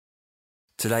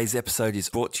Today's episode is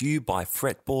brought to you by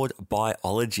Fretboard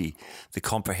Biology, the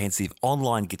comprehensive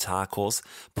online guitar course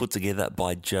put together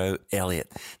by Joe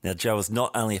Elliott. Now, Joe is not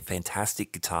only a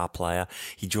fantastic guitar player,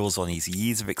 he draws on his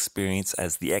years of experience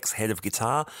as the ex-head of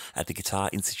guitar at the Guitar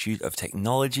Institute of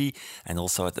Technology and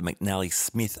also at the McNally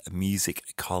Smith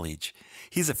Music College.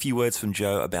 Here's a few words from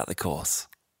Joe about the course.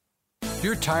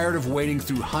 You're tired of wading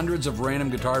through hundreds of random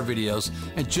guitar videos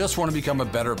and just want to become a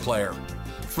better player.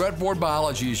 Fretboard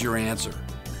Biology is your answer.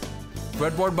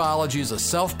 Fretboard Biology is a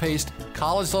self-paced,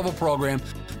 college-level program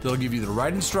that'll give you the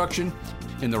right instruction,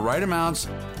 in the right amounts,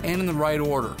 and in the right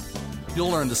order. You'll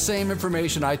learn the same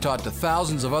information I taught to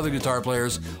thousands of other guitar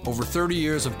players over 30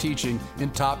 years of teaching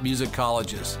in top music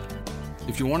colleges.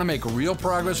 If you want to make real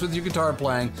progress with your guitar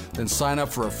playing, then sign up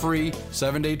for a free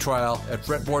 7-day trial at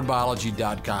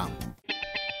fretboardbiology.com.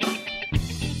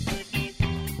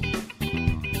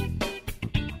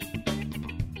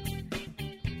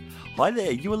 Hi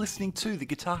there, you are listening to the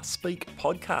Guitar Speak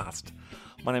podcast.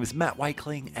 My name is Matt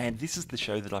Wakeling, and this is the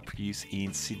show that I produce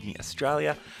in Sydney,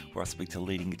 Australia, where I speak to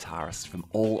leading guitarists from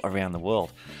all around the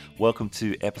world. Welcome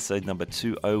to episode number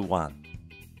 201.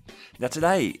 Now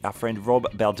today, our friend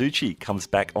Rob Balducci comes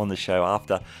back on the show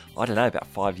after, about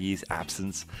 5 years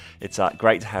absence. It's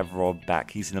great to have Rob back.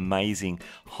 He's an amazing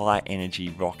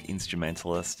high-energy rock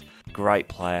instrumentalist, great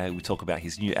player. We talk about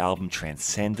his new album,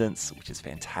 Transcendence, which is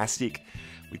fantastic.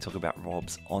 We talk about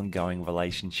Rob's ongoing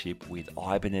relationship with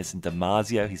Ibanez and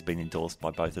Damasio. He's been endorsed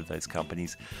by both of those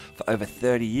companies for over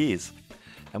 30 years.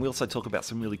 And we also talk about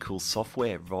some really cool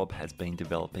software Rob has been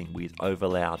developing with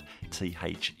Overloud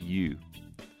THU.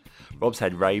 Rob's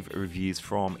had rave reviews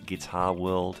from Guitar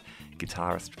World,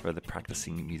 Guitarist for the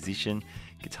Practicing Musician,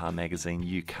 Guitar Magazine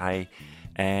UK,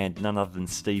 and none other than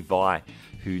Steve Vai,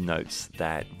 who notes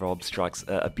that Rob strikes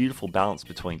a beautiful balance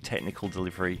between technical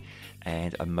delivery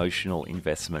and emotional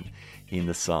investment in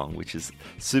the song, which is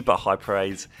super high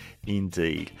praise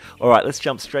indeed. All right, let's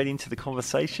jump straight into the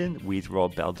conversation with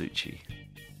Rob Balducci.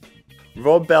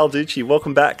 Rob Balducci,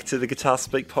 welcome back to the Guitar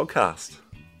Speak podcast.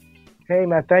 Hey,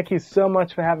 Matt, thank you so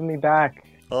much for having me back.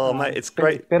 Oh, mate, it's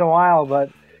great. It's been a while,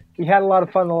 but we had a lot of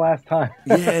fun the last time.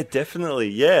 Yeah, definitely.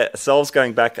 Yeah. So I was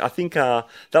going back, I think that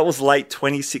was late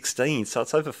 2016, so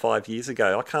it's over 5 years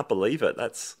ago. I can't believe it.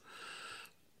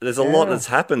 There's a lot that's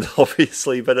happened,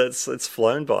 obviously, but it's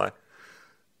flown by.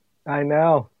 I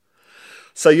know.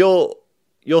 So you're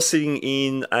sitting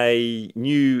in a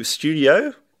new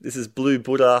studio. This is Blue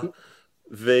Buddha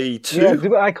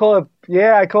V2.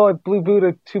 Yeah, I call it Blue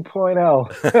Buddha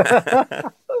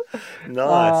 2.0.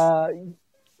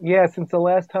 Nice. Since the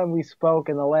last time we spoke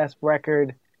and the last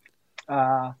record,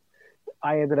 I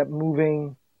ended up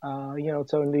moving,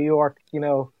 so in New York,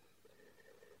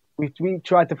 we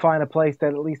tried to find a place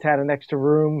that at least had an extra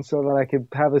room so that I could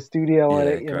have a studio in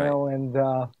it, and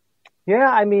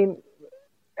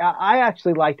I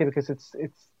actually liked it because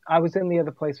I was in the other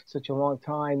place for such a long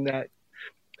time that,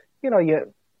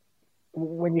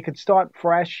 when you could start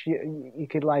fresh, you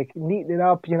could like neaten it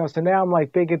up, so now I'm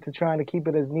like big into trying to keep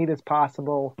it as neat as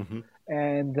possible. Mm-hmm.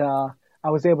 And, I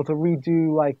was able to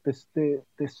redo like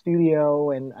the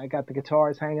studio, and I got the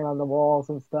guitars hanging on the walls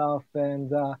and stuff.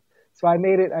 And, so I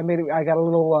made it, I got a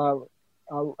little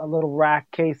rack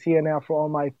case here now for all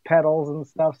my pedals and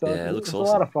stuff. So yeah, it looks awesome. A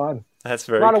lot of fun. That's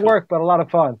very cool. A lot of work, but a lot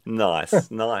of fun. Nice,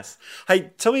 nice.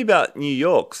 Hey, tell me about New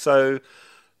York. So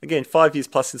again, 5 years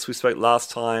plus since we spoke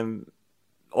last time.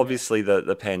 Obviously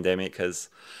the pandemic has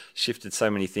shifted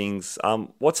so many things.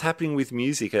 What's happening with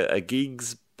music? Are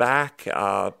gigs back?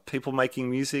 Are people making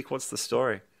music? What's the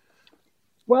story?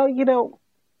 Well,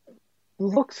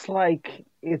 looks like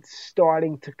it's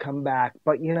starting to come back,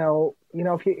 but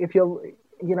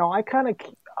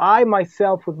I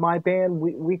myself with my band,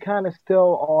 we kind of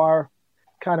still are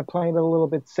kind of playing it a little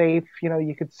bit safe.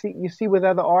 You see with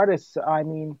other artists, I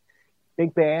mean,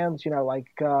 big bands,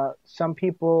 some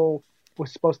people were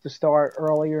supposed to start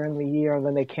earlier in the year and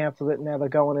then they canceled it and now they're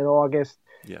going in August.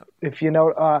 Yeah. If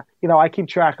I keep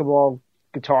track of all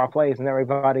guitar players and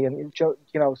everybody, and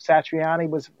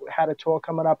Satriani had a tour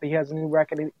coming up. He has a new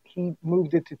record. He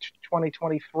moved it to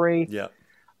 2023. Yeah.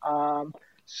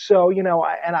 So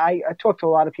I talked to a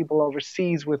lot of people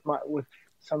overseas with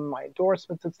some of my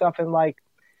endorsements and stuff, and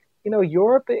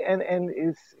Europe and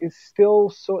is still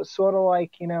sort of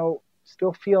like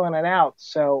still feeling it out.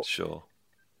 So sure.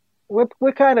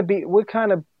 We're kind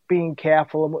of being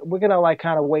careful. We're gonna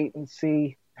kind of wait and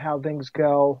see how things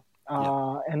go.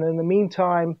 And in the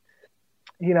meantime,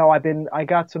 I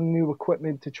got some new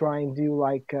equipment to try and do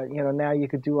now you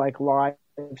could do like live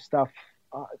stuff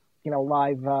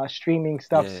live streaming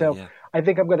stuff. Yeah, So yeah. I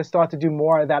think I'm going to start to do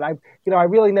more of that. I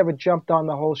really never jumped on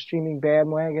the whole streaming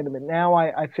bandwagon, but now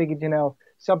I figured,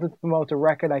 something to promote a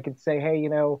record. I could say, hey,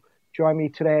 join me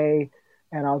today,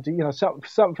 and I'll do,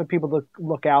 something for people to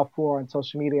look out for on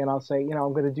social media. And I'll say,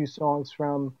 I'm going to do songs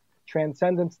from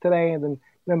Transcendence today, and then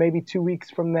maybe 2 weeks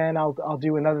from then I'll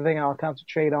do another thing. I'll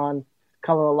concentrate on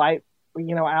Color of Light,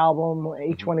 album,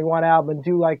 H21 album, and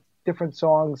do like different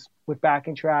songs with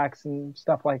backing tracks and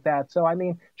stuff like that. So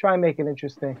try and make it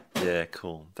interesting. Yeah,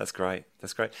 cool. That's great.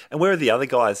 And where are the other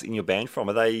guys in your band from?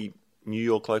 Are they New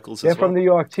York locals as well? They're from New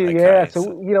York too. Okay, yeah.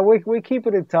 So we keep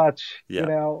it in touch. Yeah.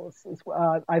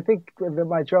 I think that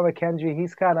my drummer Kenji,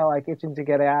 he's kind of like itching to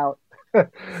get out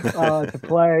to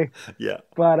play. Yeah.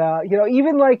 But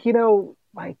even like NAMM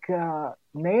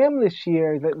this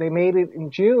year, that they made it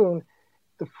in June.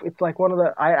 It's like one of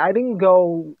the I didn't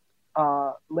go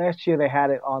last year. They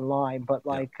had it online, but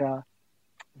I'm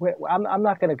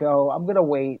not gonna go. I'm gonna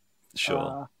wait.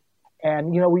 Sure.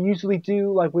 And we usually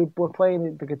do, like, we're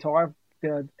playing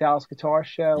the Dallas Guitar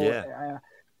Show. Yeah.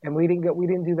 And we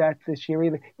didn't do that this year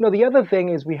either. The other thing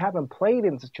is we haven't played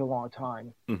in such a long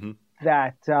time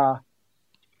that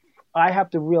I have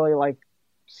to really like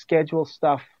schedule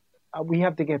stuff. We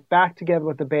have to get back together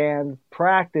with the band,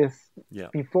 practice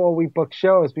before we book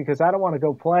shows, because I don't want to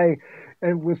go play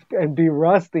and be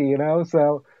rusty,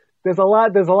 So there's a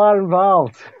lot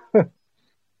involved.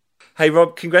 Hey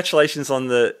Rob, congratulations on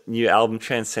the new album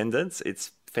Transcendence.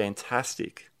 It's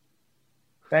fantastic.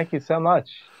 Thank you so much.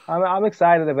 I'm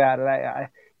excited about it.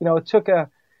 It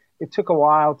took a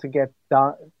while to get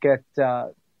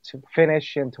to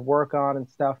finish and to work on and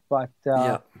stuff, but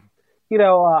I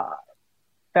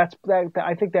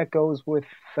think that goes with.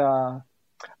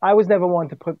 I was never one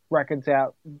to put records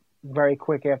out very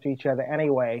quick after each other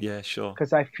anyway. Yeah, sure.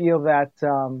 Because I feel that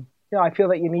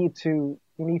you need to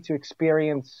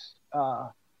experience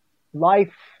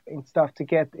life and stuff to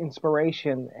get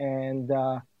inspiration, and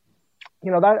that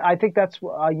I think that's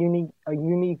a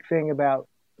unique thing about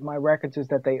my records, is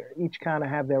that they each kind of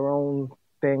have their own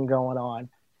thing going on.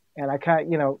 And I can't,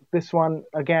 this one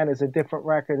again is a different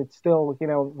record. It's still,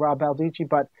 Rob Balducci,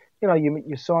 but your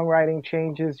songwriting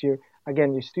changes, your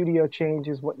studio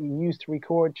changes, what you use to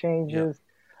record changes.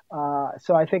 Yeah.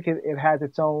 So I think it has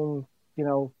its own,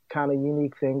 kind of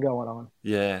unique thing going on.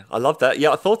 Yeah, I love that.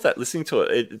 Yeah, I thought that listening to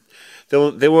it,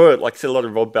 there were, like I said, a lot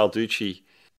of Rob Balducci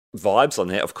vibes on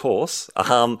there, of course,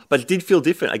 but it did feel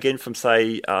different. Again, from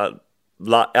say our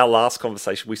last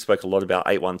conversation, we spoke a lot about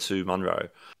 812 Monroe.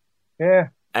 Yeah.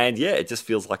 And it just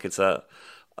feels like it's a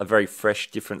very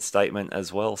fresh, different statement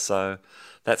as well. So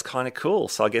that's kind of cool.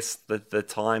 So I guess the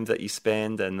time that you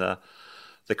spend and the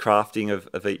crafting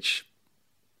of each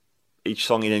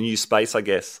song in a new space, I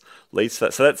guess, leads to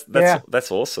that. So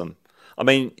that's awesome. I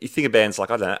mean, you think of bands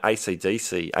like, I don't know,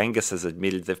 AC/DC. Angus has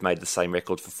admitted they've made the same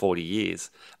record for 40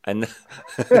 years. And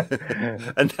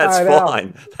and that's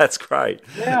fine. That's great.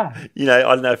 Yeah. I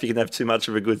don't know if you can have too much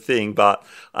of a good thing, but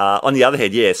on the other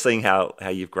hand, seeing how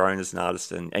you've grown as an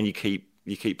artist and you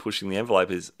keep pushing the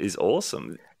envelope is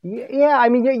awesome. Yeah, I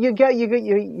mean,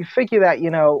 you figure that,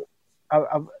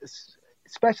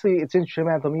 especially it's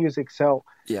instrumental music, so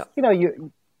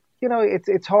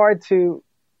it's hard to.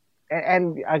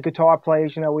 And guitar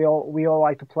players, we all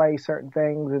like to play certain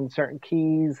things in certain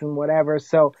keys and whatever.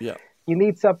 So you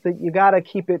need something. You got to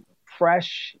keep it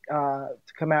fresh to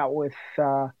come out with,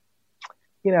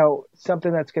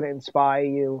 something that's going to inspire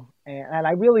you. And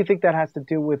I really think that has to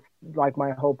do with like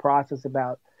my whole process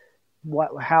about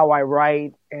how I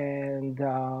write and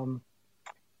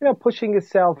pushing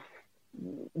yourself.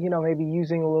 Maybe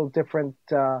using a little different.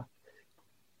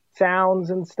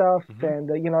 Sounds and stuff, and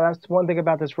that's one thing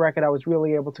about this record I was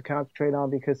really able to concentrate on,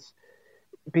 because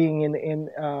being in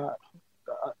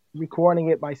recording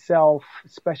it myself,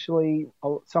 especially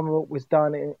some of it was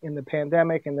done in the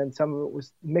pandemic, and then some of it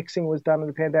was mixing was done in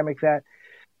the pandemic. That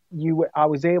I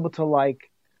was able to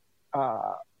like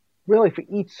really for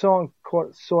each song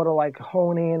sort of like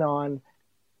hone in on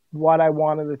what I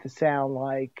wanted it to sound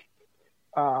like,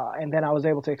 and then I was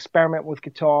able to experiment with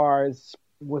guitars,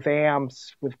 with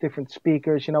amps, with different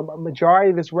speakers. Majority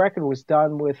of this record was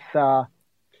done with 2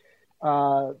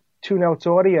 Notes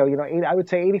audio. I would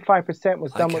say 85%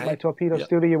 was done with my Torpedo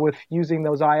Studio, with using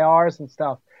those IRs and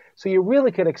stuff. So you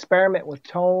really could experiment with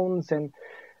tones and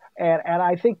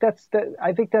I think that's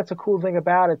a cool thing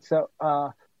about it. So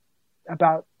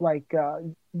about like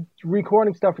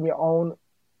recording stuff in your own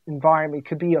environment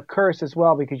could be a curse as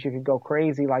well, because you could go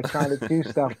crazy like trying to do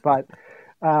stuff, but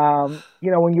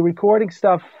when you're recording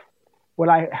stuff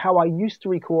how I used to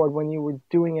record when you were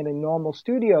doing it in normal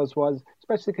studios was,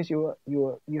 especially because you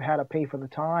had to pay for the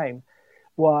time,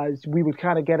 was we would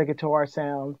kind of get a guitar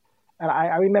sound, and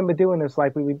I remember doing this,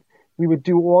 like we would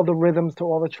do all the rhythms to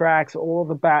all the tracks, all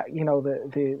the back,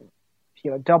 the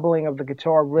doubling of the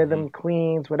guitar rhythm,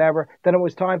 cleans, whatever. Then it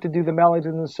was time to do the melodies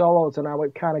and the solos, and I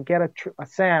would kind of get a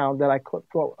sound that I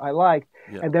thought I liked,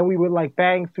 and then we would like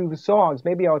bang through the songs.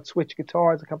 Maybe I would switch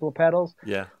guitars, a couple of pedals,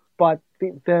 but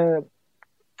the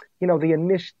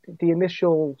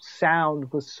initial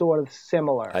sound was sort of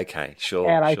similar. Okay, sure.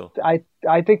 And sure.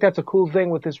 I think that's a cool thing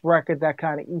with this record, that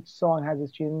kind of each song has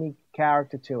its unique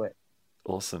character to it.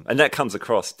 Awesome, and that comes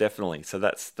across definitely. So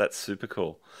that's super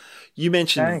cool. You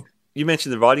mentioned Thanks.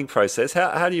 the writing process.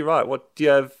 How do you write? What do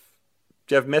you have?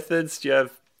 Do you have methods? Do you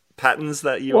have patterns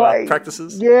that you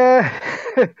practices? Yeah,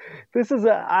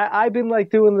 I've been like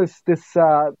doing this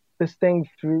thing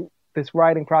through this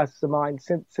writing process of mine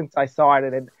since I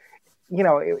started, and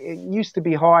it used to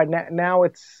be hard. Now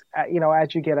it's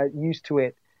as you get used to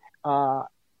it,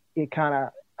 it kind of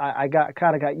I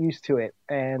got used to it,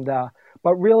 and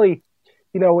but really.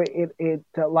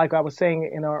 Like I was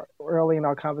saying early in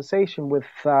our conversation with,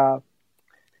 I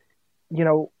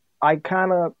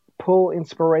kind of pull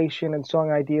inspiration and song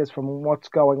ideas from what's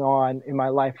going on in my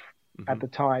life at the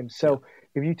time. So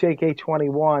if you take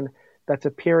A21, that's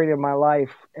a period of my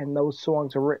life, and those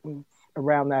songs are written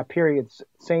around that period.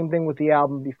 Same thing with the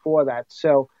album before that.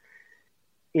 So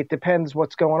it depends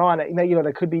what's going on.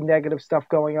 There could be negative stuff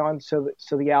going on, so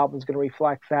the album's going to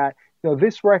reflect that.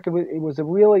 This record,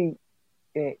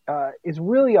 is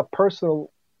really a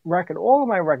personal record. All of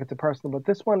my records are personal, but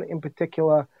this one in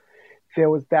particular, there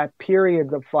was that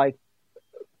period of like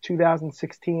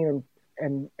 2016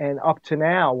 and up to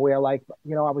now where I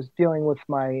was dealing with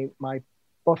my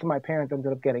both of my parents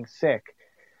ended up getting sick,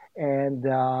 and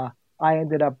I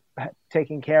ended up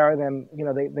taking care of them.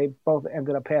 They both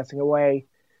ended up passing away,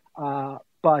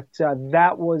 but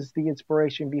that was the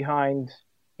inspiration behind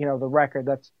the record.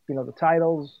 That's, the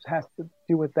titles has to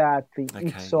do with that.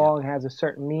 Each song has a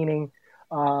certain meaning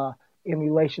in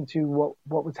relation to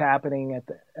what was happening at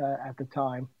the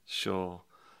time. Sure.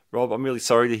 Rob, I'm really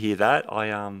sorry to hear that.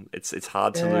 It's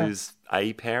hard to lose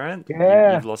a parent.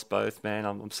 Yeah. You've lost both, man.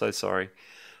 I'm so sorry.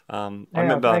 I Yeah,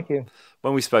 remember thank you.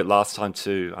 when we spoke last time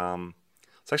too,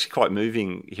 it's actually quite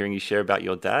moving hearing you share about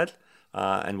your dad,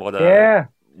 and what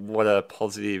a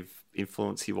positive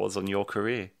influence he was on your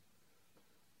career.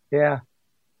 Yeah.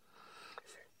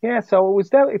 So it's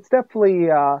definitely,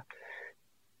 and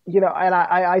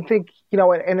I think,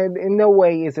 and in no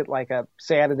way is it like a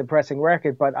sad and depressing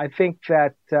record, but I think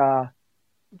that,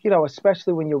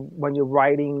 especially when you're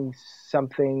writing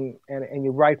something and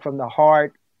you write from the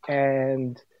heart,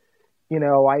 and,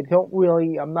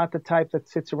 I'm not the type that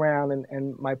sits around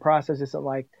and my process isn't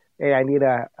like, hey, I need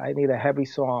a heavy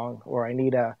song, or I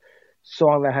need a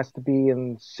song that has to be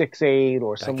in 6/8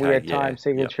 or some weird time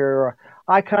signature. Or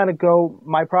I kind of go,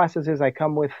 my process is I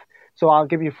come with, so I'll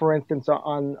give you, for instance,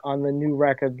 on the new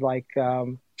record, like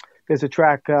there's a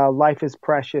track, Life is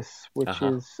Precious, which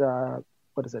is,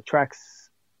 what is it? Track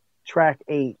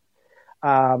 8.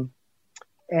 And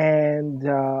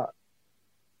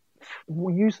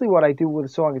usually what I do with a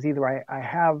song is either I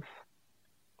have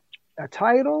a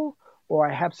title, or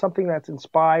I have something that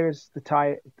inspires the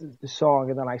song,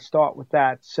 and then I start with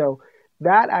that. So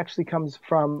that actually comes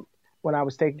from when I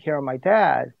was taking care of my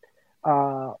dad,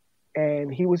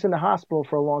 and he was in the hospital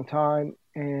for a long time,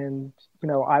 and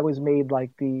I was made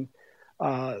like the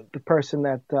person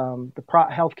that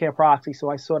healthcare proxy, so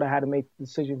I sort of had to make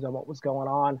decisions on what was going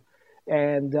on,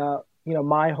 and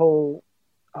my whole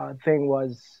thing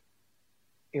was,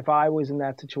 if I was in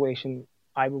that situation,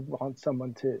 I would want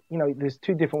someone to, there's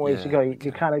two different ways to go.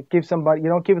 You kind of give somebody, you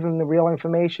don't give them the real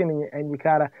information, and you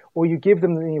kind of, or you give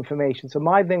them the information. So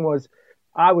my thing was,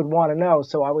 I would want to know.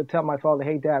 So I would tell my father,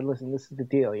 hey, Dad, listen, this is the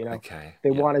deal.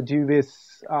 They want to do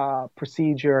this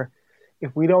procedure.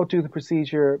 If we don't do the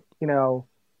procedure,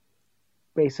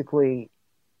 basically,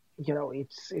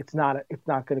 it's not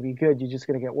going to be good. You're just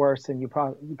going to get worse, and you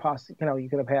possibly, you're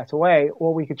going to pass away.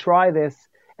 Or we could try this,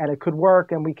 and it could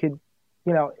work, and we could,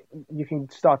 you can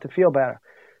start to feel better.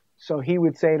 So he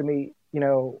would say to me,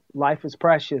 life is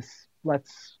precious.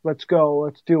 Let's go.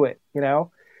 Let's do it.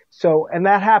 So, and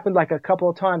that happened like a couple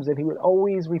of times, and he would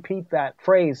always repeat that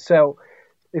phrase. So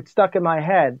it stuck in my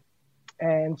head.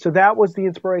 And so that was the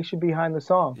inspiration behind the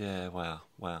song. Yeah. Wow.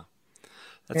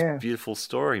 That's a beautiful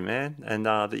story, man. And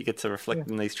that you get to reflect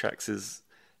in these tracks is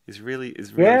really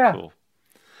cool.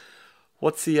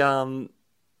 What's the,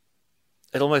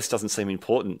 it almost doesn't seem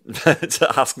important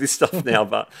to ask this stuff now,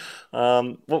 but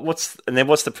what's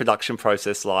the production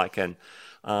process like, and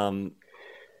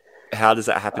how does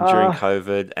that happen during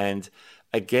COVID? And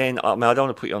again, I mean, I don't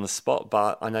want to put you on the spot,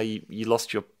 but I know you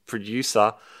lost your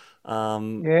producer.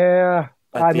 Yeah,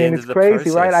 I mean, it's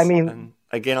crazy, process. Right? I mean, and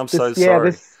again, I'm so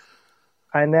sorry.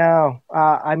 I know.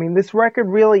 I mean, this record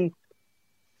really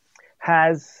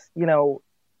has,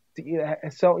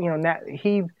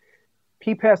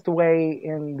 he passed away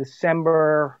in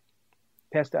December.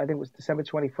 I think it was December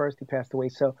 21st. He passed away.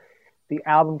 So the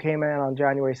album came out on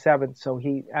January 7th. So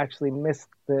he actually missed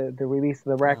the release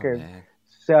of the record. Oh,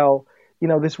 so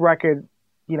this record,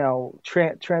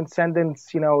 transcendence,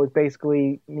 it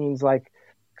basically means like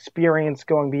experience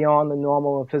going beyond the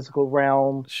normal and physical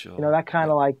realm. Sure. That kind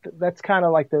of that's kind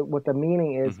of like what the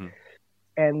meaning is. Mm-hmm.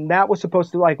 And that was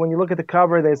supposed to, like, when you look at the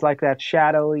cover, there's like that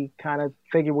shadowy kind of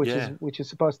figure, which is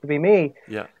supposed to be me.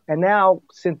 Yeah. And now,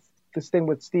 since this thing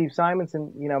with Steve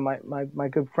Simonson, my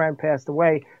good friend passed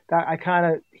away,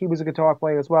 that he was a guitar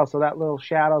player as well. So that little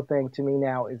shadow thing to me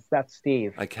now that's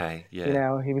Steve. Okay.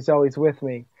 Yeah. He was always with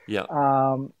me. Yeah.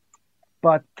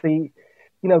 But there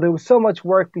was so much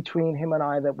work between him and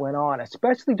I that went on,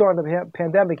 especially during the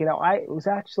pandemic.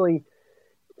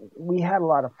 We had a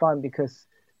lot of fun because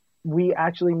we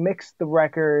actually mixed the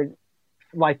record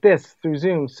like this through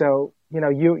Zoom. So,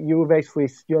 you're basically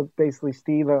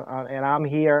Steve, and I'm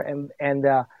here, and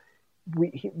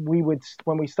we would,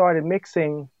 when we started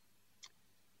mixing,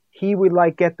 he would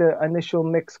like get the initial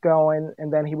mix going,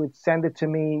 and then he would send it to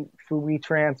me through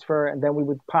WeTransfer, and then we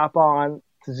would pop on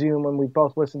to Zoom and we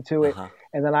both listened to it.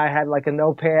 And then I had like a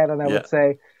notepad, and I would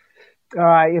say, all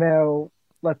right,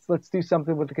 let's do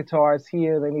something with the guitars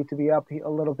here. They need to be up a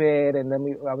little bit. And then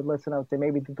I would listen. I would say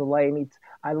maybe the delay needs,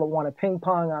 I don't want to ping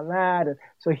pong on that. And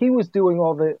so he was doing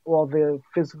all the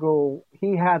physical.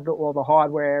 He had all the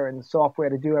hardware and the software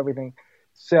to do everything.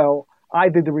 So I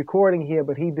did the recording here,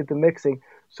 but he did the mixing.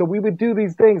 So we would do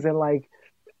these things, and like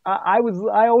I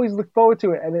always looked forward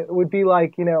to it. And it would be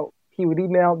like, he would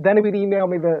email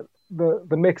me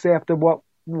the mix after what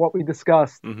we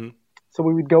discussed. Mm-hmm. So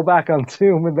we would go back on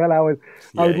Zoom, and then I would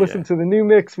listen to the new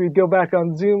mix. We'd go back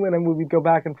on Zoom, and then we would go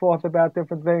back and forth about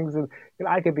different things. And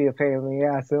I could be a pain in the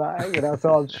ass, and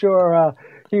so I'm sure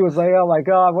he was like, "Oh my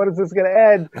God, what is this going to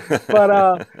end?" But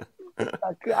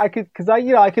I could, because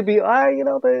I could be,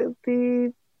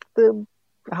 the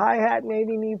hi hat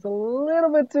maybe needs a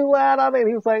little bit too loud on it.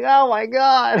 He was like, "Oh my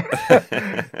God."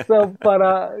 So,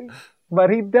 but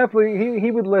he definitely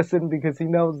he would listen because he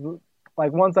knows,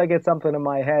 like, once I get something in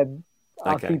my head,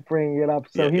 I'll keep bringing it up.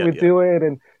 So he would do it,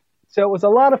 and so it was a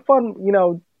lot of fun.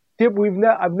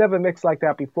 I've never mixed like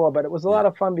that before, but it was a lot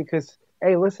of fun because,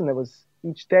 hey, listen, it was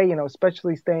each day,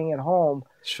 especially staying at home.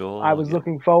 Sure. I was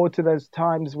looking forward to those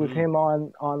times with him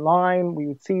online. We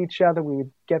would see each other. We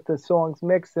would get the songs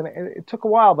mixed, and it took a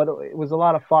while, but it was a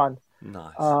lot of fun.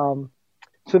 Nice.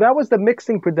 So that was the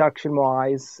mixing production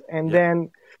wise, and then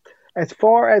as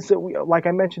far as like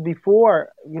I mentioned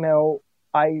before,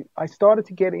 I started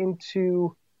to get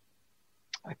into.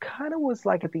 I kind of was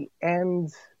like at the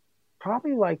end,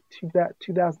 probably like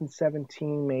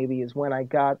 2017 maybe is when I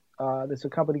got there's a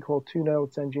company called Two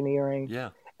Notes Engineering,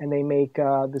 and they make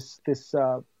this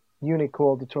unit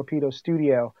called the Torpedo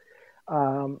Studio,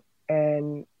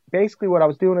 and basically what I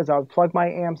was doing is I would plug my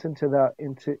amps into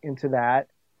that,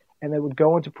 and they would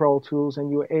go into Pro Tools, and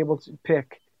you were able to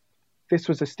pick. This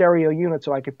was a stereo unit,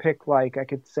 so I could pick, like, I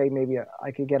could say maybe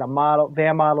I could get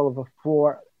their model of a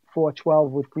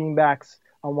 412 with greenbacks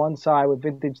on one side with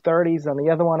vintage 30s. On the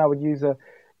other one, I would use I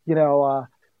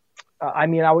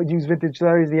would use vintage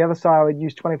 30s. The other side, I would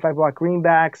use 25-watt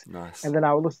greenbacks. Nice. And then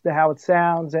I would listen to how it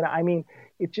sounds. And I mean,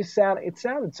 it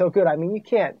sounded so good. I mean, you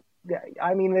can't,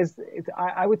 I mean,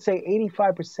 I would say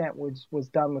 85% was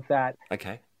done with that.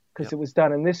 Okay. Because it was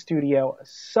done in this studio.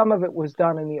 Some of it was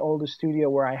done in the older studio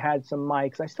where I had some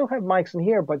mics. I still have mics in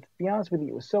here, but to be honest with you,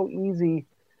 it was so easy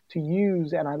to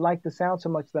use, and I liked the sound so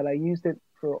much that I used it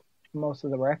for most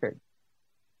of the record.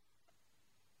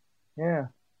 Yeah.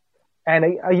 And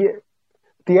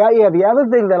the other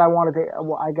thing that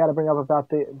I got to bring up about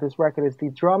this record is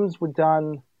the drums were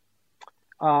done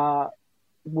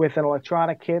with an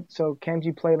electronic kit. So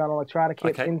Kenji played on an electronic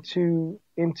kit into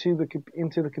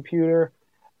the computer.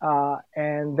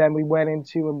 And then we went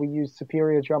into and we used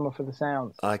Superior Drummer for the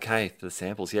sounds. Okay, for the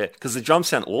samples, because the drums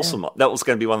sound awesome. That was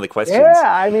going to be one of the questions. Yeah,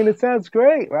 I mean, it sounds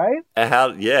great, right?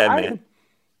 Man.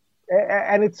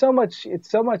 And it's so much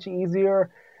easier.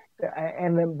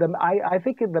 And I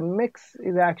think the mix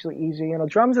is actually easier.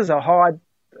 Drums is a hard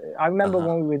I remember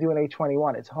when we were doing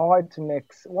A21, it's hard to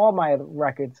mix all my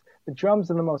records. The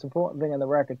drums are the most important thing on the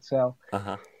record. So,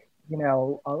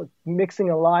 mixing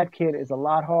a live kit is a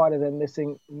lot harder than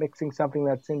mixing something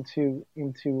that's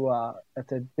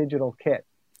that's a digital kit.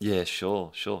 Yeah,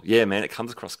 sure. Yeah, man, it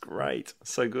comes across great.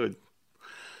 So good.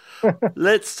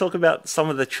 Let's talk about some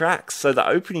of the tracks. So the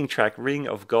opening track, Ring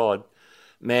of God,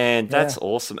 man, that's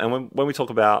awesome. And when we talk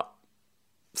about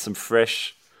some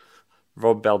fresh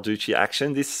Rob Balducci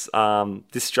action, this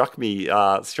struck me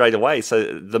straight away.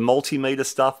 So the multimeter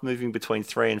stuff moving between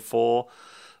 3 and 4,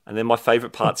 and then my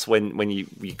favorite parts when you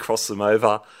cross them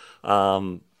over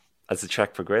as the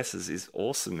track progresses is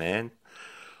awesome, man.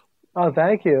 Oh,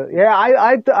 thank you. Yeah,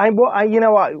 I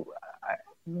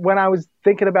when I was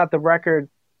thinking about the record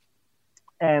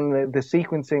and the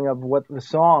sequencing of what the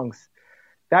songs,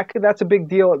 that's a big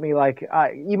deal with me. Like,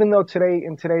 even though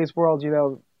in today's world,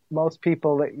 most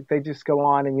people they just go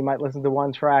on and you might listen to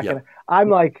one track, and I'm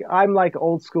like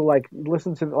old school. Like,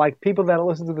 listen to people that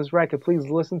listen to this record, please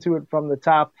listen to it from the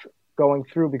top going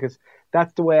through, because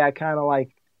that's the way I kind of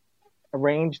like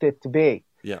arranged it to be.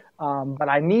 Yeah. But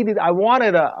I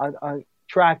wanted a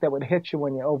track that would hit you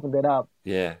when you opened it up.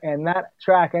 Yeah. And that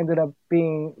track ended up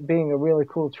being a really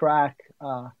cool track.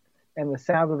 And the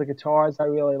sound of the guitars I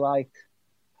really liked.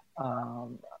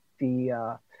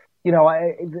 The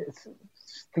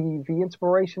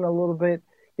inspiration a little bit.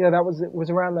 That was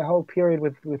around the whole period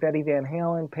with Eddie Van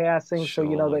Halen passing. Sure,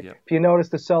 so if you notice,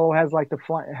 the solo has like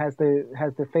has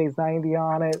the Phase 90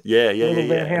 on it. Yeah.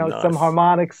 Van Halen, Nice. some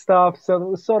harmonic stuff. So it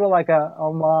was sort of like a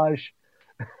homage.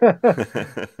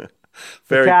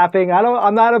 Very tapping.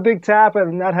 I'm not a big tapper,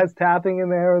 and that has tapping in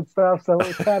there and stuff. So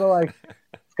it's kind of like,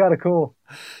 it's kind of cool.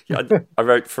 Yeah, I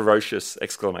wrote ferocious !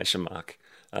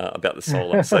 About the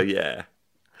solo. So yeah.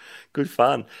 Good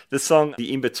fun. The song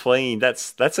The In Between,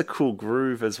 that's a cool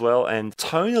groove as well. And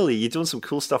tonally, you're doing some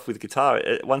cool stuff with guitar.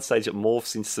 At one stage, it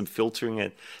morphs into some filtering,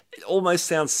 and it almost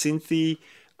sounds synthy,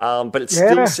 but it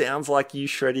still sounds like you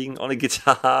shredding on a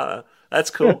guitar. That's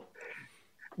cool.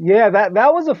 Yeah,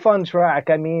 that was a fun track.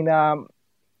 I mean,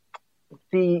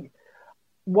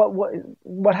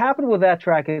 what happened with that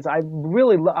track is I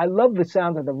love the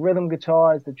sound of the rhythm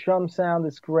guitars. The drum sound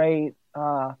is great.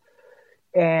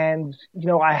 And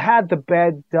I had the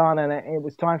bed done, and it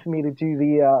was time for me to do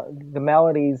the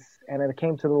melodies, and it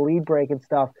came to the lead break and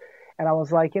stuff, and I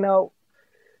was like, the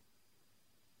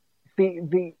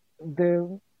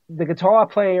guitar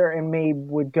player in me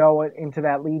would go into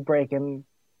that lead break and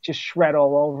just shred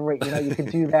all over it. You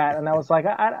could do that, and I was like,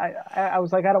 I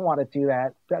don't want to do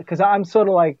that, because I'm sort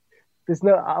of like, there's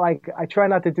no, like, I try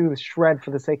not to do the shred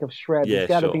for the sake of shred. Yeah,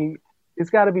 It's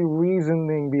got to be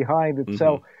reasoning behind it. Mm-hmm.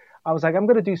 So I was like, I'm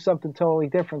going to do something totally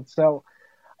different. So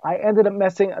I ended up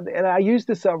messing, and I used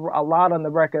this a lot on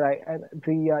the record.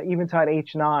 The Eventide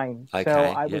H9. Okay,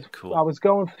 so I was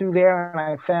going through there, and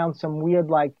I found some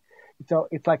weird, like, so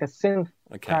it's like a synth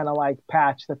kind of like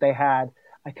patch that they had.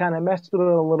 I kind of messed with it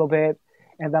a little bit,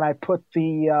 and then I put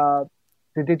the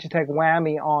Digitech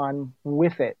whammy on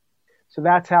with it. So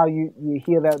that's how you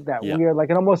hear that weird, like,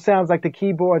 it almost sounds like the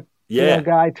keyboard.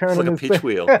 Guy turning it's like a pitch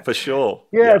wheel for sure.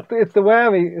 It's the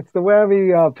whammy. It's the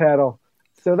whammy pedal.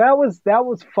 So that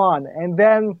was fun. And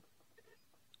then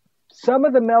some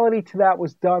of the melody to that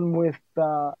was done with.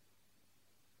 Let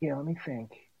me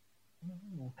think.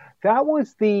 That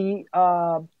was the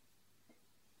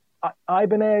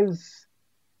Ibanez,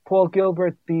 Paul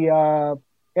Gilbert, the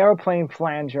airplane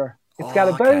flanger. It's got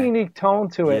a very unique tone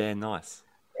to it. Yeah, nice.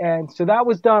 And so that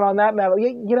was done on that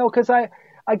melody. Because I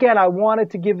wanted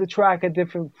to give the track a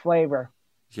different flavor.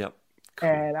 Yep. Cool.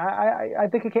 And I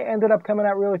think it ended up coming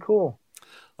out really cool.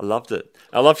 I loved it.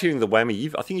 I love hearing the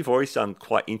whammy. I think you've always done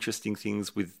quite interesting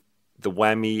things with the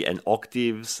whammy and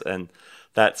octaves and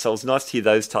that. So it was nice to hear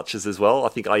those touches as well. I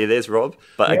think, there's Rob.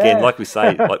 But again, like we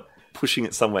say, like pushing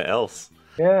it somewhere else.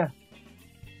 Yeah.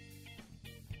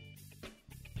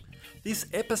 This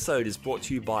episode is brought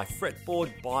to you by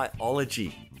Fretboard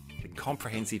Biology, the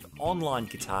comprehensive online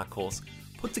guitar course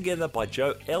put together by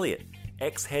Joe Elliott,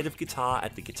 ex-head of guitar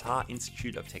at the Guitar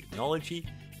Institute of Technology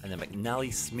and the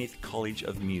McNally Smith College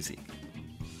of Music.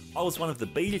 I was one of the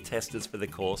beta testers for the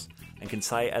course and can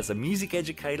say, as a music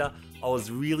educator, I was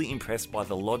really impressed by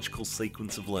the logical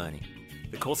sequence of learning.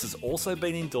 The course has also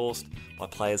been endorsed by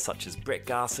players such as Brett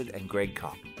Garsed and Greg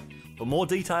Koch. For more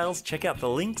details, check out the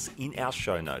links in our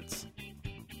show notes.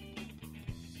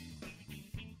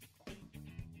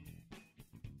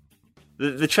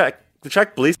 The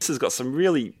track Bliss has got some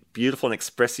really beautiful and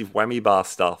expressive whammy bar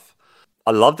stuff.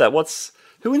 I love that.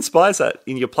 Who inspires that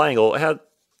in your playing, or how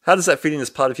does that fit in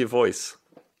as part of your voice?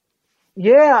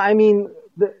 Yeah, I mean,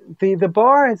 the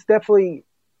bar has definitely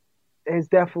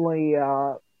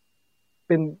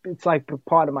been, it's like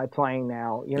part of my playing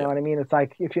now. You know what I mean? It's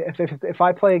like if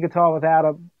I play a guitar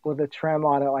with a trem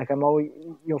on it, like I'm always,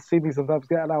 you'll see me sometimes,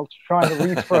 and I'll try to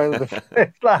reach for it.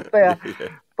 It's not there.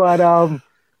 But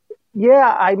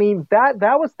yeah, I mean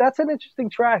that's an interesting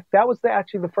track. That was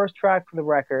actually the first track for the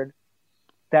record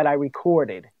that I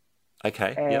recorded.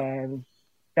 Okay. And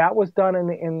that was done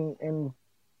in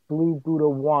Blue Buddha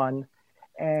 1,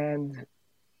 and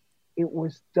it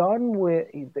was done with,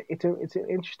 it's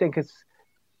interesting because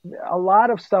a lot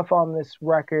of stuff on this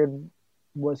record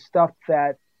was stuff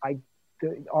that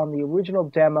on the original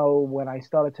demo, when I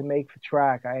started to make the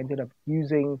track, I ended up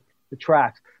using the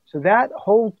tracks. So that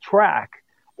whole track,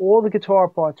 all the guitar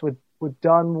parts were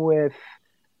done with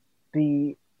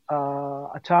the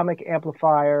Atomic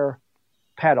Amplifier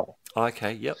pedal.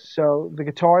 Okay, yep. So the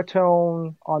guitar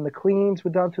tone on the cleans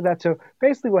were done through that. So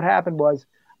basically what happened was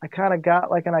I kind of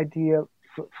got like an idea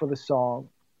for the song.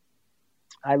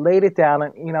 I laid it down,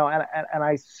 and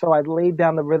I laid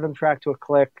down the rhythm track to a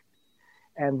click,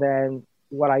 and then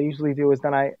what I usually do is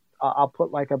then I'll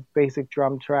put like a basic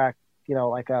drum track,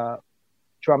 like a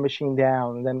drum machine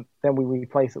down, and then we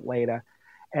replace it later,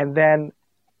 and then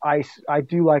I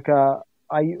do like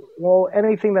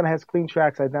anything that has clean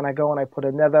tracks, then I go and I put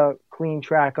another clean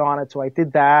track on it. So I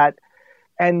did that,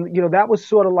 and that was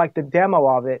sort of like the demo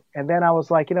of it. And then I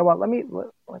was like, you know what, let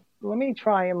me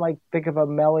try and like think of a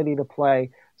melody to play.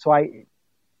 So I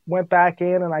went back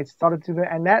in and I started to,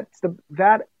 and that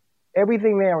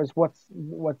everything there is what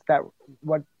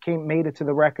made it to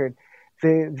the record.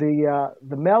 The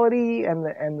melody and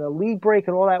the lead break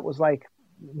and all that was like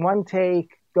one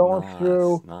take going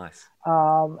through. Nice.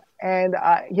 And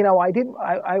I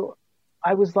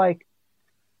was like,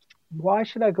 why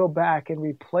should I go back and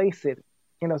replace it?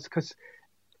 Because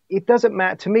it doesn't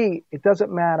matter to me. It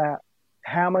doesn't matter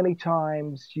how many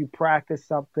times you practice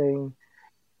something.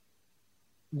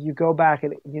 You go back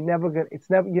and you're never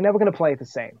gonna play it the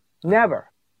same.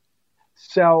 Never.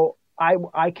 So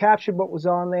I captured what was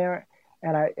on there,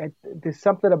 and there's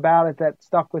something about it that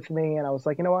stuck with me, and I was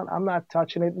like, you know what, I'm not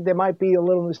touching it. There might be a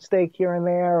little mistake here and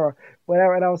there or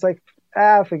whatever, and I was like,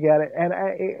 forget it. And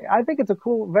I think it's a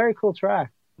very cool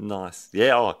track. Nice.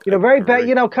 Yeah.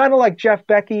 Kind of like Jeff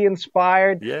Becky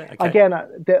inspired. Yeah. Okay. Again,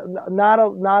 not a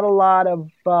lot of,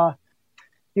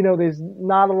 there's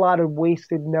not a lot of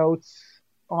wasted notes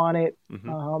on it.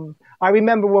 Mm-hmm. I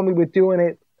remember when we were doing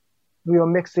it, we were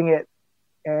mixing it,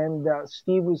 and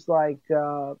Steve was like,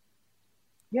 it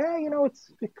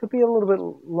could be a little bit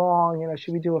long.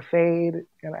 Should we do a fade?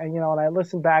 And I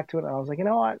listened back to it, and I was like, you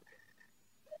know what?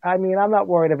 I mean, I'm not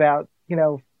worried about,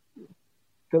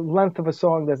 the length of a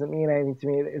song doesn't mean anything to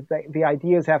me. The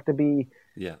ideas have to be.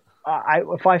 Yeah.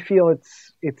 If I feel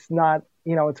it's not,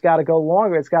 it's got to go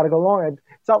longer. It's got to go longer.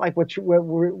 It's not like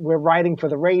we're writing for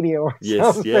the radio or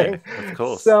something. Yes. Yeah. Of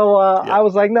course. So I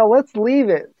was like, no, let's leave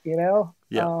it. Yeah.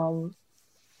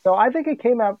 So I think it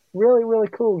came out really, really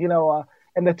cool.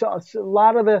 And a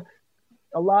lot of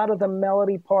the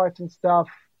melody parts and stuff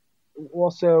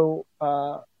also,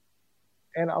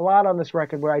 and a lot on this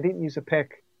record where I didn't use a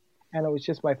pick, and it was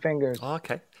just my fingers. Oh,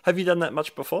 okay. Have you done that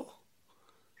much before?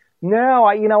 No,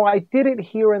 I did it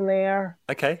here and there.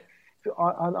 Okay.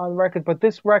 On record, but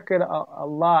this record a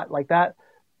lot like that.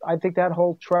 I think that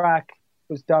whole track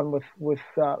was done with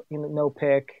no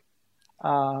pick.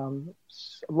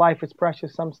 Life is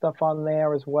Precious, some stuff on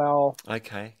there as well.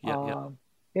 Okay. Yeah.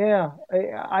 Yeah.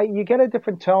 You get a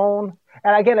different tone,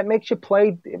 and again, it makes you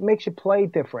play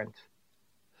different.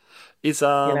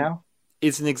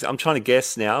 I'm trying to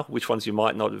guess now which ones you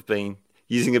might not have been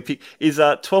using a pick. Is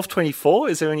 1224?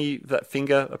 Is there any that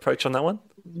finger approach on that one?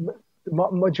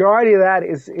 Majority of that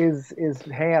is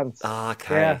hands.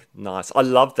 Okay, yeah. Nice. I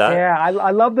love that. Yeah,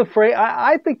 I love the phrase.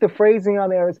 I think the phrasing on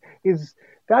there is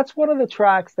that's one of the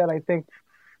tracks that I think,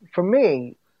 for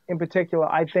me in particular,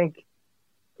 I think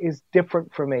is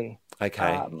different for me.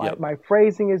 Okay. My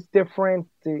phrasing is different.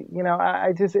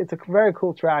 It's a very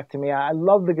cool track to me. I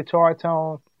love the guitar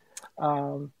tone.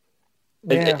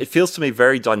 It feels to me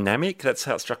very dynamic. That's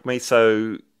how it struck me.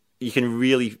 So you can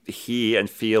really hear and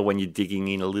feel when you're digging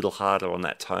in a little harder on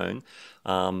that tone.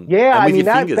 And with your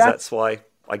fingers, that's why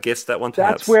I guess that one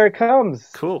perhaps. That's where it comes.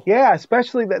 Cool. Yeah,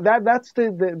 especially that's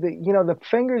the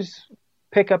fingers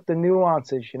pick up the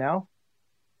nuances,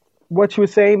 What you were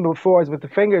saying before is with the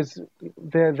fingers,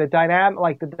 the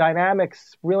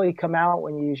dynamics really come out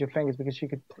when you use your fingers, because you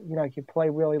could play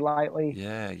really lightly.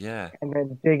 Yeah. And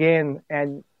then dig in,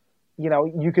 and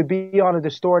you could be on a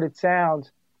distorted sound,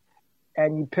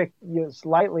 and you pick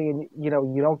slightly, and you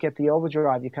don't get the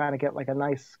overdrive. You kind of get like a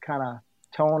nice kind of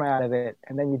tone out of it,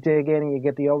 and then you dig in and you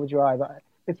get the overdrive.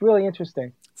 It's really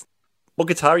interesting. What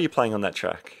guitar are you playing on that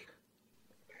track?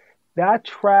 That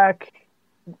track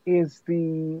is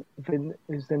the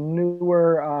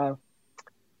newer.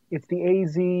 It's the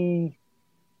AZ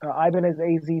Ibanez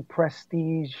AZ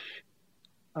Prestige.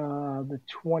 The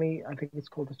 20, I think it's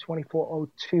called the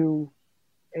 2402.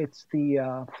 It's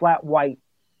the flat white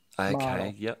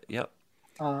model. Yep.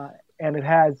 And it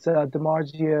has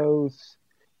DiMarzio's.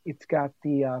 It's got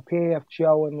the PAF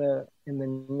Joe in the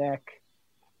neck,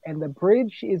 and the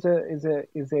bridge is a.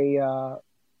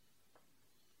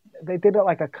 They did it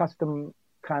like a custom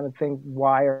kind of thing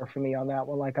wire for me on that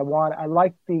one. Like I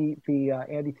like the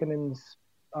Andy Timmons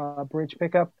bridge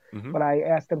pickup, but I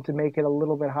asked them to make it a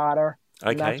little bit hotter.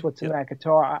 Okay, and that's what's in that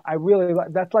guitar. I really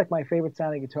that's like my favorite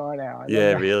sounding guitar now.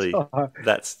 Really. Guitar.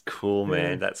 That's cool,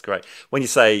 man. That's great. When you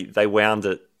say they wound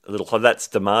it a little hotter, that's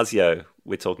DiMarzio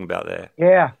we're talking about there.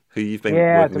 Yeah. Who you've been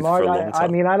working with for a long time. I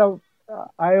mean, I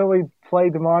only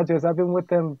play DiMarzio's. I've been with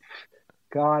them,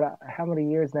 God, how many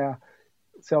years now?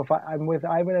 So if I'm with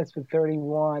Ibanez for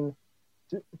 31,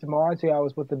 DiMarzio I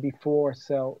was with them before,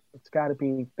 so it's got to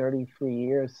be 33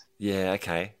 years. Yeah,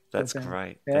 okay. That's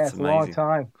great. Yeah, that's it's amazing. a long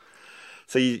time.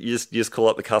 So you just call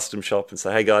up the custom shop and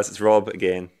say, "Hey guys, it's Rob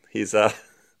again. Here's Well,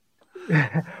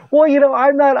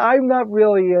 I'm not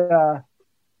really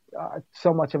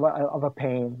so much of a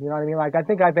pain. You know what I mean? Like I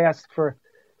think I've asked for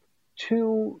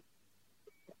 2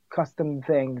 custom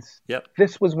things. Yep.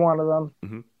 This was one of them,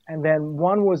 and then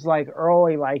one was like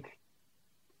early, like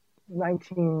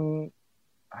 19.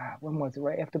 When was it?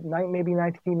 Right after maybe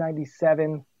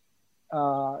 1997,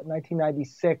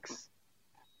 1996,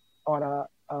 on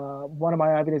one of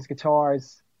my Ibanez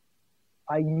guitars.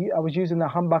 I was using the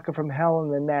humbucker from Hell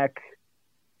in the neck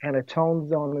and a tone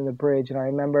zone in the bridge, and I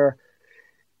remember,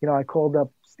 I called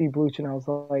up Steve Bluch and I was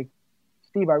like,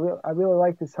 Steve, I really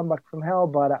like this humbucker from Hell,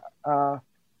 but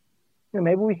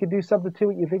maybe we could do something to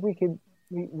it. You think we could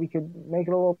make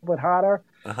it a little bit hotter?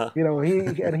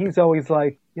 He's always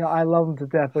like, I love him to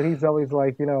death, but he's always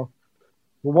like,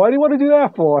 well, why do you want to do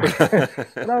that for?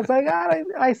 And I was like,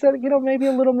 I said, maybe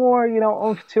a little more,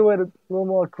 oomph to it, a little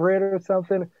more grit or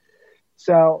something.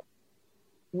 So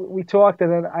we talked,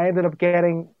 and then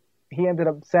he ended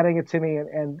up sending it to me,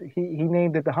 and he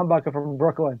named it the humbucker from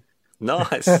Brooklyn.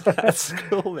 Nice. That's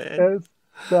cool, man.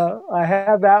 So I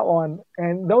have that one,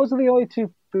 and those are the only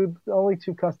two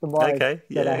custom buys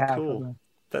that I have. Cool.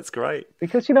 That's great.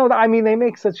 Because, they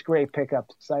make such great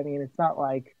pickups. I mean, it's not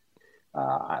like,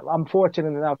 I'm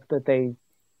fortunate enough that they,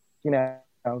 that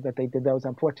they did those.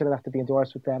 I'm fortunate enough to be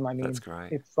endorsed with them. I mean, that's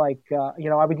great. It's like,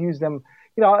 I would use them.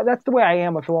 That's the way I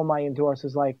am with all my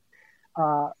endorsers. Like,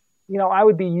 I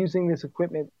would be using this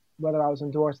equipment whether I was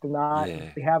endorsed or not.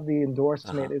 Yeah. To have the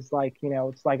endorsement is like,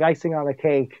 it's like icing on the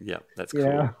cake. Yeah, that's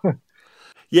cool.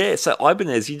 Yeah, so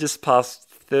Ibanez, you just passed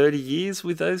 30 years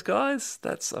with those guys.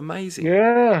 That's amazing.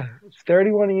 Yeah, it's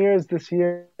 31 years this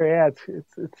year. Yeah,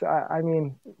 it's. I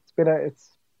mean, it's been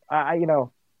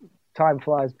time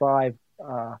flies by.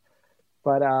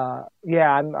 But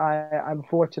I'm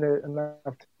fortunate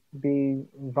enough to be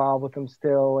involved with them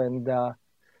still, and I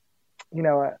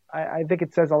think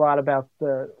it says a lot about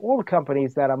all the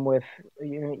companies that I'm with.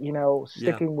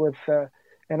 Sticking with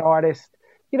an artist.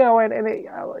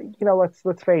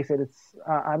 Let's face it. It's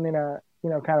I'm in a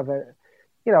kind of a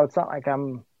it's not like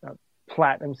I'm a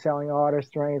platinum selling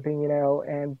artist or anything.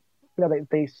 And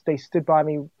they stood by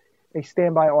me. They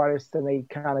stand by artists and they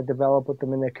kind of develop with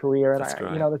them in their career. And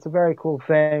that's a very cool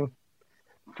thing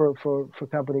for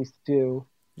companies to do.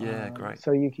 Yeah, great.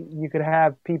 So you could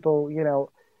have people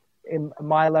in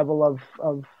my level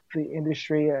of the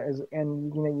industry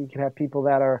and you could have people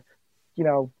that are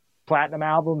platinum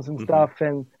albums and stuff,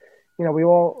 and we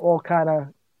all kind of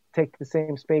take the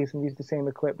same space and use the same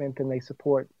equipment, and they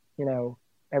support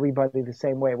everybody the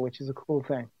same way, which is a cool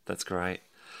thing. That's great.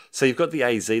 So you've got the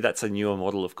AZ, that's a newer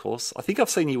model, of course. I think I've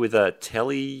seen you with a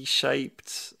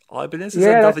telly-shaped Ibanez. Is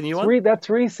that another new one? That's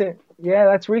recent. Yeah,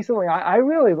 that's recently. I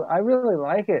really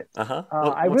like it.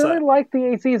 I really like the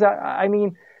AZs. I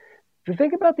mean, the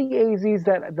thing about the AZs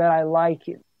that I like,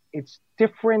 it's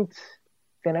different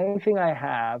than anything I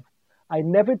have. I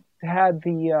never had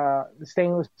the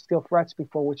stainless steel frets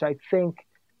before, which I think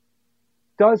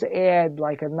does add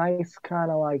like a nice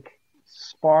kind of like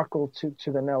sparkle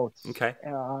to the notes. Okay.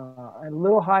 A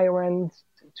little higher end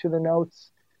to the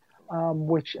notes,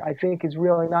 which I think is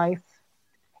really nice.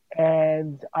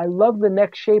 And I love the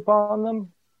neck shape on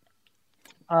them.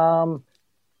 I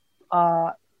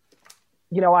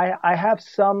have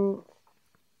some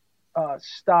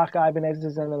stock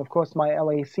Ibanez's, and then of course my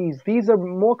LACs. These are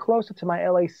more closer to my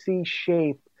LAC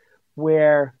shape,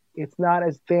 where it's not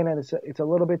as thin and it's a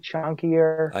little bit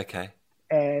chunkier. Okay.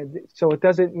 And so it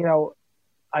doesn't,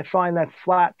 I find that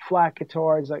flat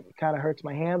guitars like kind of hurts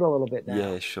my hand a little bit now.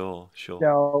 Yeah, sure.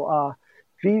 So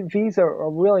these are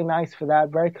really nice for that,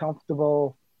 very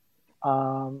comfortable.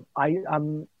 I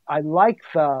like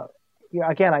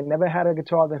again, I never had a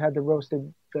guitar that had the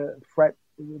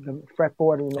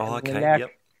fretboard and the neck.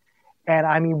 Yep. And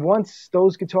I mean, once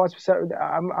those guitars were set,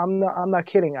 I'm not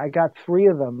kidding. I got 3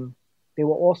 of them. They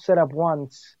were all set up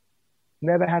once,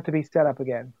 never had to be set up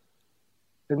again.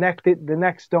 The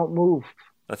necks don't move.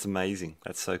 That's amazing.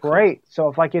 That's so cool. Great. So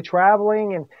if like you're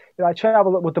traveling, and I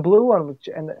traveled with the blue one,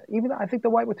 and even I think the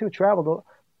white one too, traveled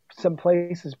some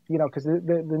places, because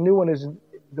the new one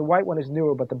the white one is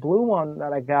newer, but the blue one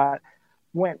that I got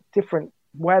went different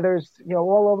weathers,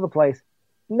 all over the place.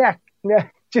 Neck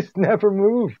just never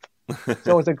moved.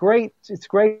 So it's great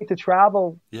to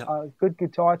travel, good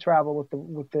guitar travel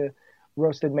with the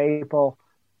roasted maple.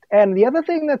 And the other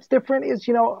thing that's different is,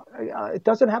 it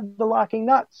doesn't have the locking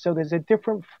nut. So there's a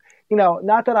different,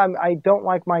 not that I don't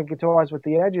like my guitars with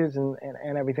the edges and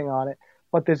everything on it,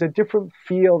 but there's a different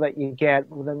feel that you get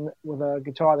with a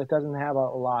guitar that doesn't have a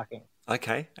locking.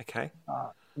 Okay.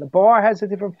 The bar has a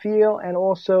different feel, and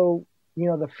also,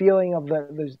 the feeling of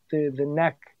the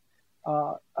neck,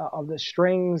 of the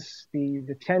strings,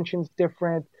 the tension's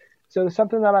different. So there's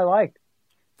something that I like.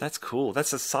 That's cool.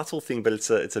 That's a subtle thing, but it's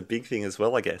a big thing as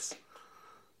well, I guess.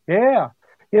 Yeah.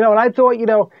 And I thought, you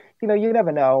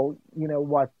never know,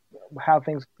 how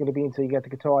things are going to be until you get the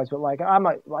guitars. But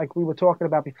like we were talking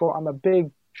about before, I'm a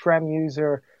big trem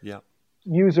user,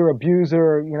 user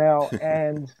abuser,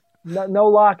 and no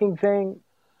locking thing.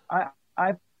 I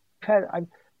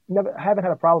haven't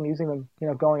had a problem using them,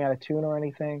 going out of tune or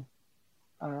anything.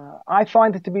 I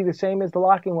find it to be the same as the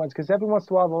locking ones, because every once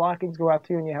in a while the lockings go out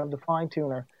too, and you have the fine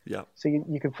tuner. Yeah. So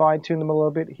you can fine tune them a little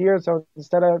bit here. So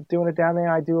instead of doing it down there,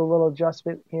 I do a little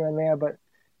adjustment here and there, but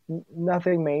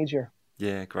nothing major.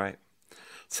 Great.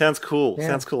 Sounds cool. Yeah.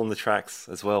 Sounds cool on the tracks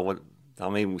as well. Which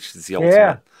is the ultimate.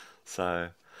 Yeah. So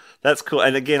that's cool.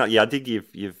 And again, I dig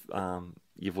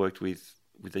you've worked with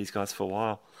these guys for a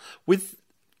while. With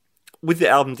the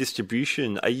album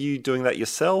distribution, are you doing that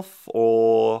yourself,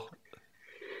 or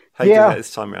how you do that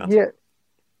this time around?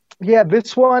 Yeah.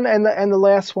 This one and the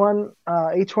last one,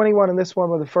 821 and this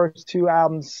one were the first 2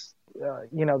 albums.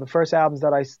 The first albums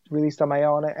that I released on my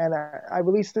own, and I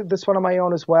released this one on my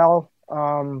own as well.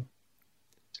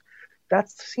 That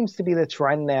seems to be the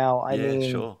trend now. I mean,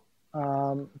 sure.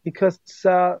 Because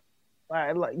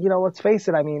let's face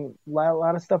it. I mean, a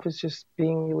lot of stuff is just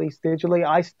being released digitally.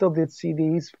 I still did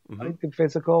CDs, I did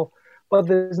physical, but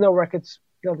there's no records.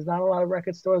 There's not a lot of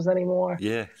record stores anymore.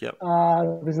 Yeah. Yep.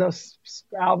 There's no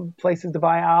album places to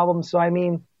buy albums. So I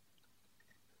mean,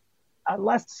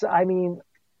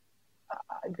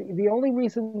 the only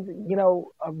reason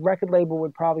a record label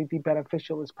would probably be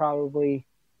beneficial is probably,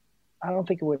 I don't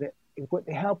think it would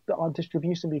help on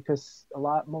distribution, because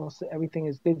most everything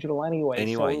is digital anyway.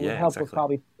 So it would help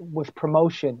with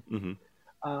promotion.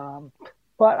 Mm-hmm.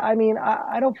 But I mean,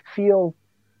 I don't feel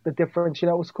the difference. It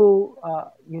was cool.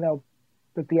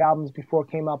 That the albums before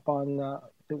came up on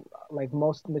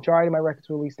majority of my records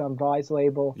were released on Vi's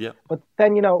label. Yeah. But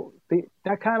then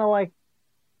that kind of like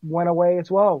went away as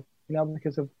well.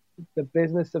 Because of the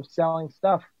business of selling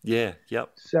stuff. Yeah.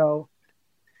 Yep. So,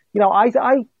 they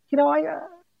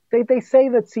say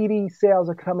that CD sales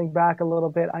are coming back a little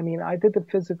bit. I mean, I did the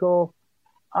physical.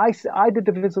 I did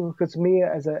the physical because me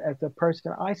as a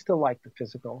person, I still like the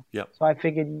physical. Yep. So I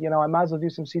figured, I might as well do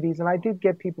some CDs, and I did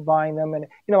get people buying them. And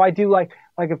I do like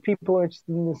if people are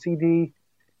interested in the CD,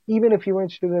 even if you're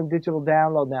interested in digital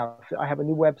download now, I have a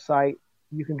new website.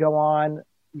 You can go on.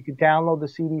 You can download the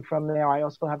CD from there. I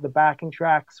also have the backing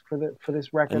tracks for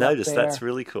this record. I noticed that's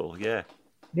really cool. Yeah.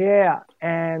 Yeah,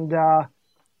 and the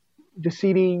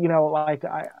CD,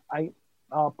 I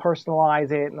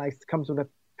personalize it, and it comes with a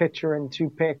picture and 2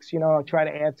 pics. I try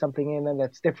to add something in there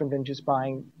that's different than just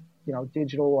buying,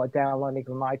 digital or downloading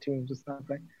from iTunes or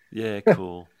something. Yeah,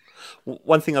 cool.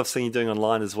 One thing I've seen you doing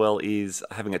online as well is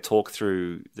having a talk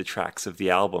through the tracks of the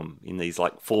album in these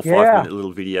 4 or 5 minute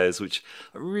little videos, which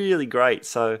are really great.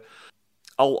 So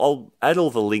I'll add all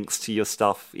the links to your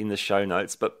stuff in the show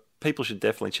notes, but people should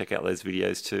definitely check out those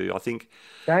videos too.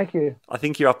 Thank you. I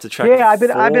think you're up to track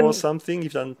 4 or something.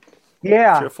 You've done 3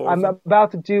 or 4. I'm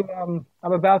about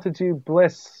to do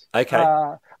Bliss. Okay.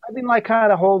 I've been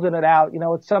kind of holding it out.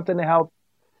 It's something to help,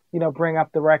 bring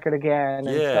up the record again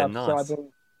and stuff. Nice. So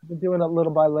I've been doing it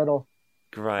little by little.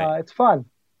 Great. It's fun.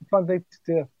 It's a fun thing to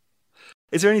do.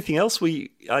 Is there anything else you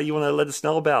want to let us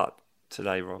know about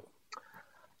today, Rob?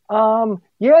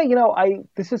 Yeah,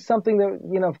 this is something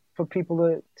that, for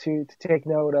people to take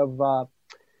note of.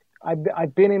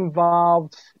 I've been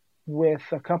involved with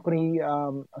a company,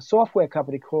 a software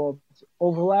company called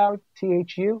Overloud,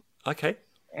 THU. Okay.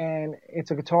 And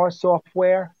it's a guitar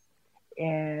software,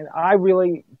 and I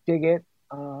really dig it.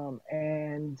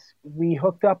 And we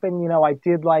hooked up, and I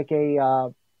did like I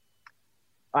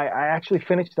actually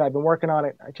finished it. I've been working on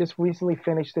it. I just recently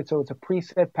finished it, so it's a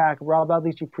preset pack, Rob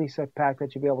Balducci preset pack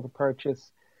that you'll be able to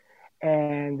purchase,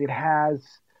 and it has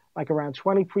like around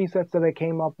 20 presets that I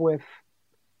came up with,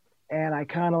 and I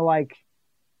kind of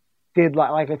did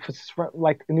like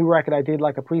the new record. I did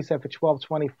like a preset for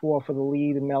 1224 for the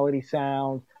lead and melody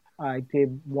sound. I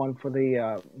did one for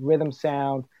the rhythm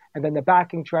sound, and then the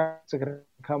backing tracks are going to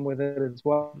come with it as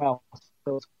well.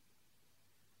 So,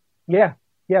 yeah,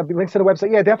 links to the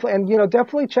website. Yeah, definitely, and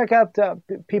definitely check out to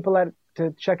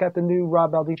check out the new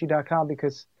robbalducci.com,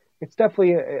 because it's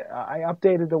definitely I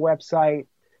updated the website.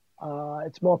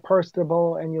 It's more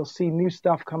personable, and you'll see new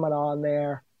stuff coming on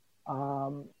there.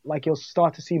 Like you'll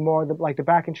start to see more of the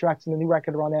backing tracks in the new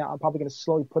record are on there. I'm probably going to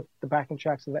slowly put the backing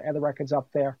tracks of the other records up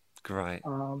there. Great.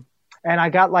 And I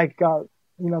got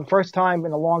the first time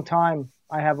in a long time,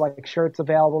 I have like shirts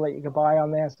available that you can buy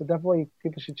on there. So definitely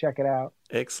people should check it out.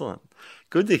 Excellent.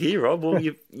 Good to hear, Rob. Well,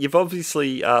 you've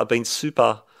obviously been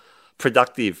super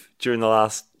productive during the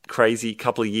last crazy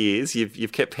couple of years.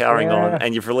 You've kept powering on,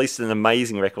 and you've released an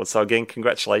amazing record. So again,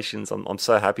 congratulations. I'm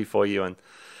so happy for you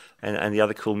and the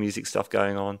other cool music stuff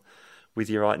going on with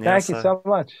you right now. Thank you so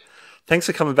much. Thanks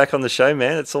for coming back on the show,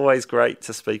 man. It's always great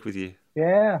to speak with you.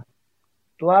 Yeah,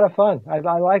 it's a lot of fun. I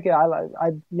like it.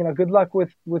 I good luck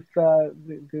with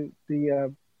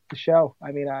the show.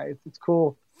 I mean, it's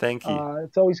cool. Thank you.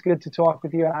 It's always good to talk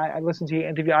with you. I listened to your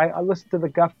interview. I listened to the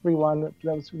Guthrie one.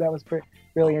 That was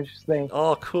really interesting.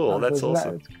 Oh, cool. That's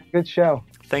awesome. It's a good show.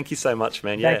 Thank you so much,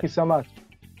 man. Yeah. Thank you so much.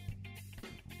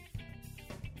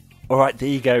 All right, there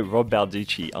you go, Rob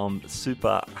Balducci. I'm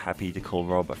super happy to call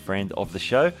Rob a friend of the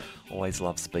show. Always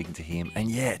love speaking to him.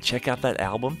 And yeah, check out that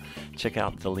album. Check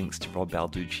out the links to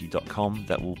robbalducci.com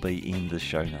that will be in the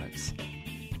show notes.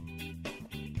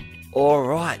 All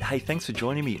right. Hey, thanks for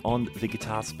joining me on the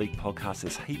Guitar Speak podcast.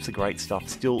 There's heaps of great stuff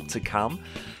still to come.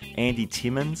 Andy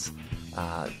Timmons,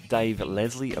 Dave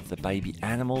Leslie of the Baby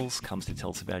Animals comes to tell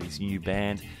us about his new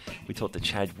band. We talked to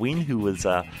Chad Wynn, who was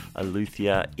a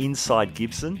luthier inside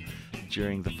Gibson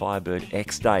during the Firebird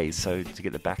X days. So to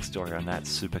get the backstory on that,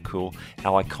 super cool.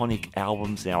 Our iconic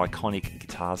albums, our iconic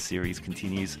guitar series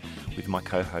continues with my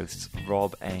co-hosts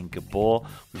Rob and Gabor.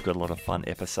 We've got a lot of fun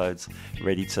episodes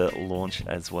ready to launch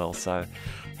as well. So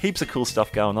heaps of cool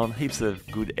stuff going on, heaps of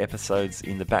good episodes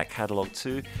in the back catalogue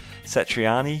too.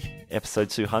 Satriani, episode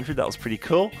 200, that was pretty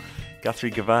cool.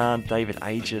 Guthrie Govan, David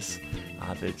Aegis,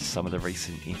 there's some of the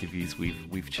recent interviews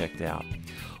we've checked out.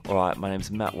 All right, my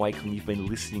name's Matt Wakeling. You've been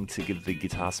listening to the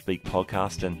Guitar Speak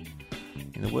podcast, and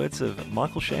in the words of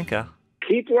Michael Schenker,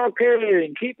 keep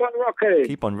rocking, keep on rocking.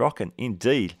 Keep on rocking,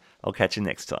 indeed. I'll catch you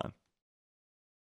next time.